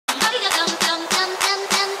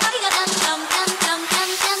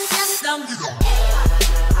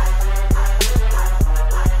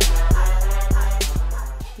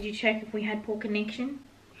you check if we had poor connection?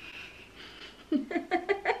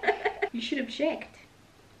 You should have checked.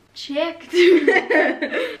 Checked.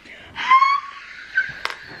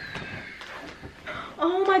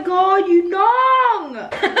 Oh my god, you nong!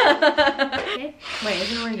 Okay. Wait,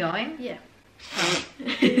 isn't it going? Yeah.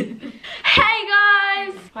 Hey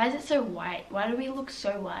guys! Why is it so white? Why do we look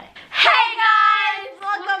so white? Hey guys!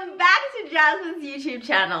 Welcome back to Jasmine's YouTube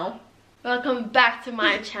channel. Welcome back to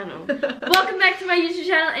my channel. Welcome back to my YouTube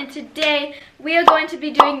channel, and today we are going to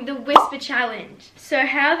be doing the Whisper Challenge. So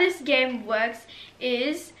how this game works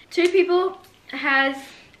is two people has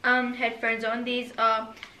headphones on. These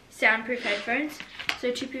are soundproof headphones.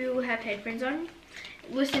 So two people will have headphones on,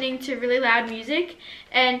 listening to really loud music,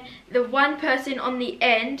 and the one person on the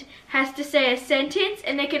end has to say a sentence,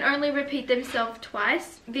 and they can only repeat themselves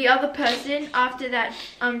twice. The other person, after that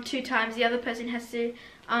 2 times, the other person has to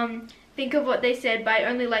think of what they said by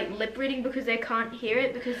only like lip reading, because they can't hear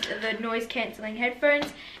it because of the noise cancelling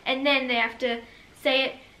headphones, and then they have to say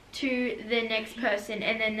it to the next person,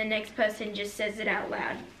 and then the next person just says it out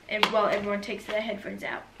loud, and while everyone takes their headphones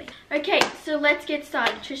out. Okay, so let's get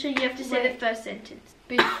started. Trisha, you have to say the first sentence.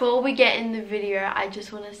 Before we get in the video, I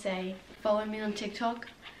just want to say, follow me on TikTok.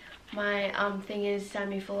 My thing is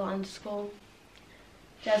Sammie_.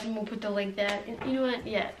 Jasmine will put the link there. You know what?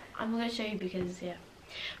 Yeah, I'm going to show you because, yeah.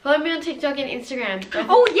 Follow me on TikTok and Instagram.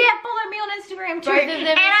 Oh yeah, follow me on Instagram too. Both of them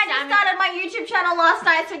and I just started my YouTube channel last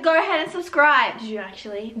night, so go ahead and subscribe. Did you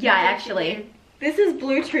actually? Yeah, actually. This is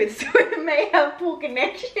Bluetooth, so it may have poor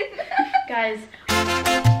connection. Guys.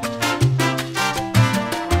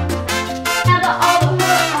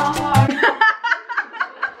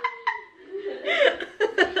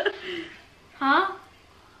 Huh?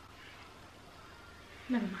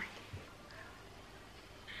 Never mind.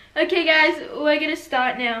 Okay guys, we're gonna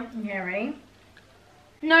start now. Yeah, ready?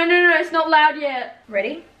 No, it's not loud yet.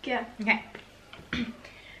 Ready? Yeah. Okay.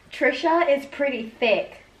 Tricia is pretty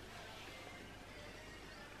thick.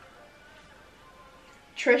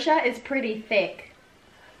 Tricia is pretty thick.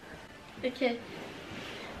 Okay.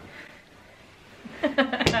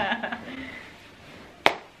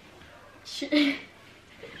 Say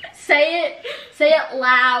it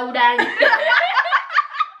loud and... all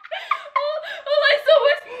I saw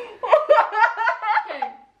was... Okay.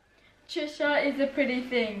 Trisha is a pretty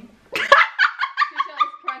thing. Tricia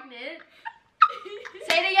is pregnant.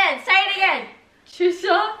 Say it again, say it again.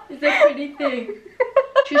 Trisha is a pretty thing.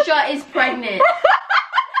 Tricia is pregnant. No,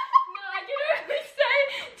 I can only say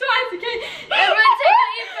twice, okay? Everyone take the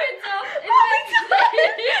earphones off. Oh my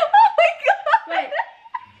god! Wait.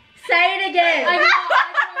 Say it again. I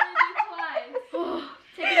can only do twice.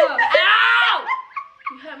 Take it off. Ow!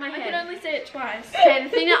 You hurt my I head. can only say it twice. Okay, the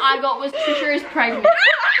thing that I got was Tricia is pregnant.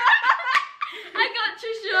 I got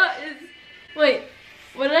Trisha is... Wait,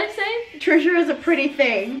 what did I say? Trisha is a pretty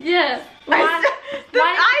thing. Yeah.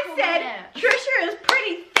 I said there? Trisha is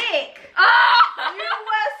pretty thick. Ah! You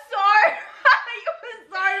were so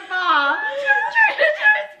far. Trisha is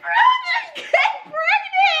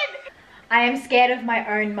pregnant. I am scared of my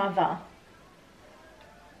own mother.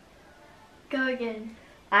 Go again.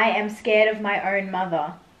 I am scared of my own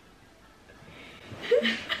mother.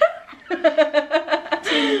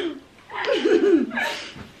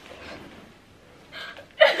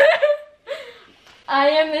 I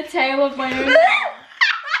am the tail of my own...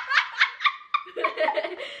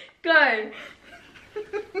 Go.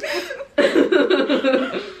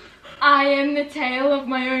 I am the tail of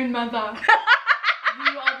my own mother.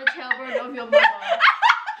 You are the tailbone of your mother.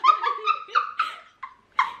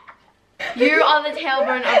 You are the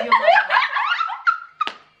tailbone of your mother.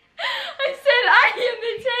 I said I am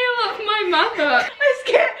the tail of my mother. I'm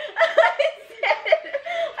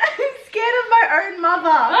scared of my own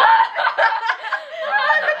mother.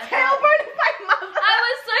 I'm the tailbone of my mother. I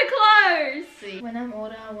was so close. When I'm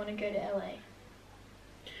older, I want to go to LA.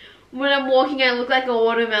 When I'm walking, I look like a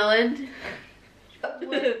watermelon.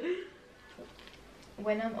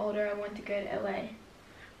 When I'm older, I want to go to LA.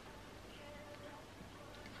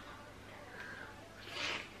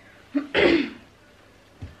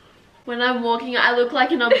 When I'm walking, I look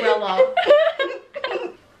like an umbrella.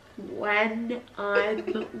 When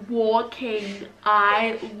I'm walking,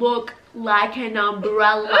 I look like an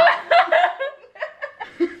umbrella.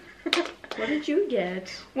 What did you get?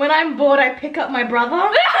 When I'm bored, I pick up my brother.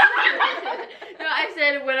 No, I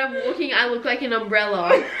said when I'm walking, I look like an umbrella.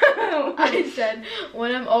 I said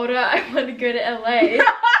when I'm older, I want to go to LA.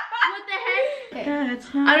 What the heck? Okay.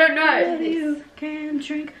 I don't know. You can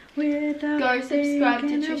drink without Go subscribe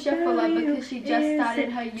to Tricia Fuller because she just started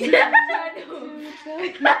her YouTube channel.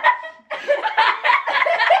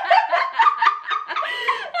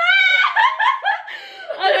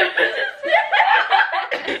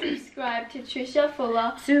 subscribe to Tricia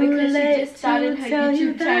Fuller because she just started her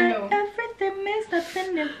YouTube channel. Everything means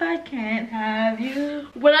nothing if I can't have you.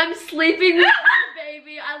 When I'm sleeping with my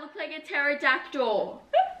baby, I look like a pterodactyl.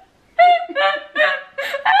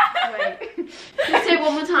 Wait. Let's say it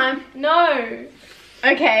one more time. No.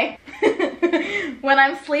 Okay. When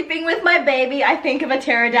I'm sleeping with my baby, I think of a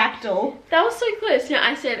pterodactyl. That was so close. No,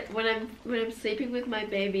 I said when I'm sleeping with my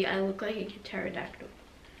baby, I look like a pterodactyl.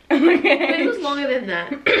 Okay. It was longer than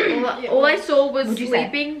that. All I saw was What'd you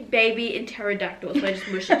sleeping, baby, and pterodactyl. So I just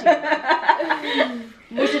mushed it together.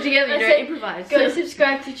 Mushed it together. You don't improvise. Go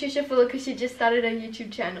subscribe to Tricia Fuller because she just started a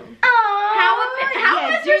YouTube channel. How How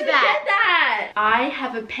am I supposed to do get that? that? I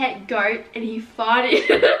have a pet goat and he farted.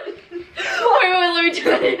 Wait, let me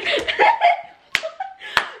do it.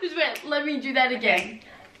 Just wait, let me do that again.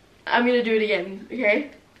 I'm gonna do it again,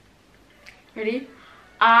 okay? Ready?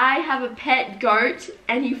 I have a pet goat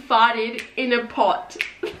and he farted in a pot.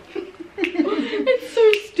 It's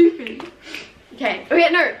so stupid. Okay,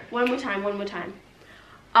 no, one more time.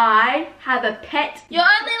 I have a pet. You're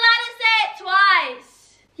only allowed to say it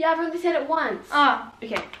twice. Yeah, I've only said it once. Oh.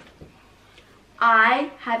 Okay.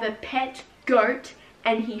 I have a pet goat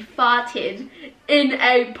and he farted in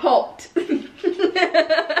a pot. Okay.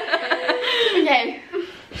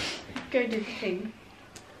 Go do the thing.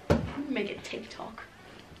 Make it TikTok.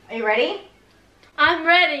 Are you ready? I'm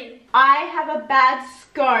ready. I have a bad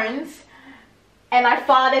scones and I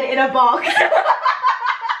farted in a box.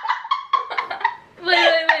 Wait,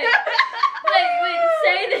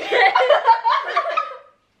 say this.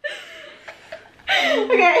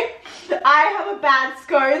 Okay. I have a bad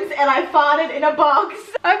scones and I farted in a box.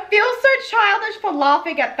 I feel so childish for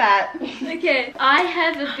laughing at that. Okay. I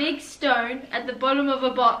have a big stone at the bottom of a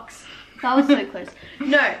box. That was so close.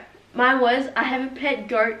 No, mine was I have a pet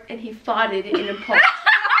goat and he farted in a pot.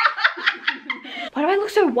 Why do I look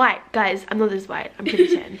so white? Guys, I'm not this white. I'm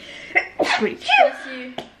pretty tan. Bless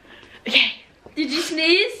you. Okay. Did you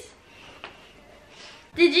sneeze?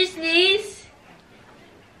 Did you sneeze?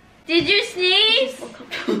 Did you sneeze?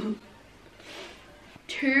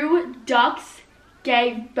 2 ducks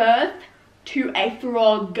gave birth to a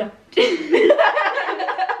frog.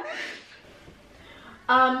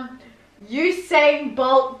 Usain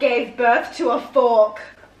Bolt gave birth to a fork.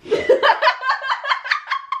 I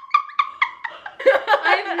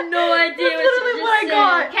have no idea That's literally what I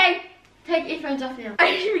got. Okay, take earphones off now.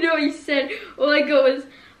 I didn't even know what you said. All I got was,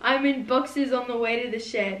 I'm in boxes on the way to the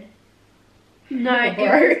shed. No,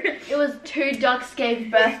 it was 2 ducks gave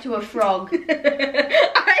birth to a frog. I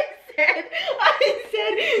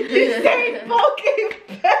said Usain Bolt gave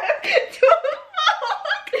birth to a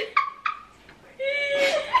fork.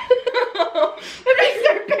 That is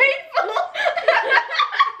so painful.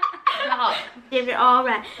 Give it all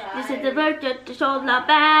right. This is the work that the shoulder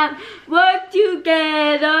back. Work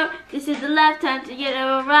together. This is the left time to get it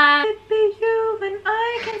all right. You and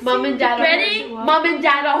I can Mom and Dad are Ready? home. Mom and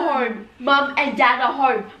Dad are home. Mom and Dad are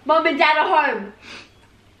home. Mom and Dad are home.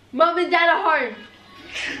 Mom and Dad are home.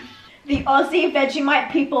 The Aussie Vegemite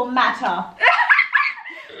people matter.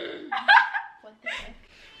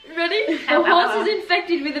 Ready? The horse is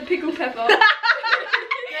infected with a pickle pepper. It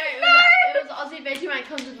was Aussie Vegemite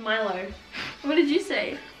comes with Milo. What did you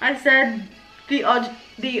say? I said the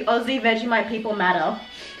Aussie Vegemite people matter.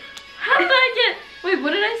 How did I get... Wait,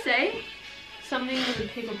 what did I say? Something with a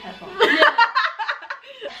pickle pepper. Yeah.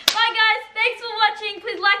 Bye guys, thanks for watching.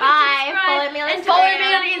 Please like and subscribe. Follow me on and Instagram. follow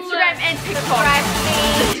me on Instagram and TikTok.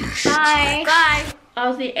 Bye. Bye. I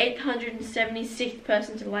was the 876th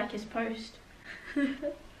person to like his post.